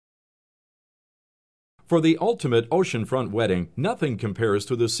For the ultimate oceanfront wedding, nothing compares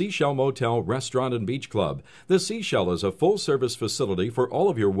to the Seashell Motel Restaurant and Beach Club. The Seashell is a full-service facility for all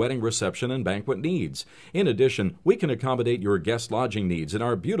of your wedding reception and banquet needs. In addition, we can accommodate your guest lodging needs in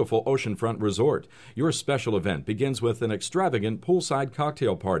our beautiful oceanfront resort. Your special event begins with an extravagant poolside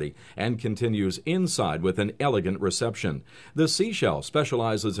cocktail party and continues inside with an elegant reception. The Seashell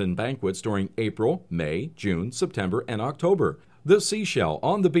specializes in banquets during April, May, June, September, and October. The Seashell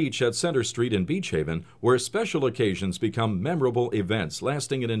on the beach at Center Street in Beach Haven, where special occasions become memorable events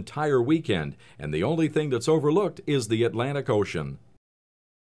lasting an entire weekend, and the only thing that's overlooked is the Atlantic Ocean.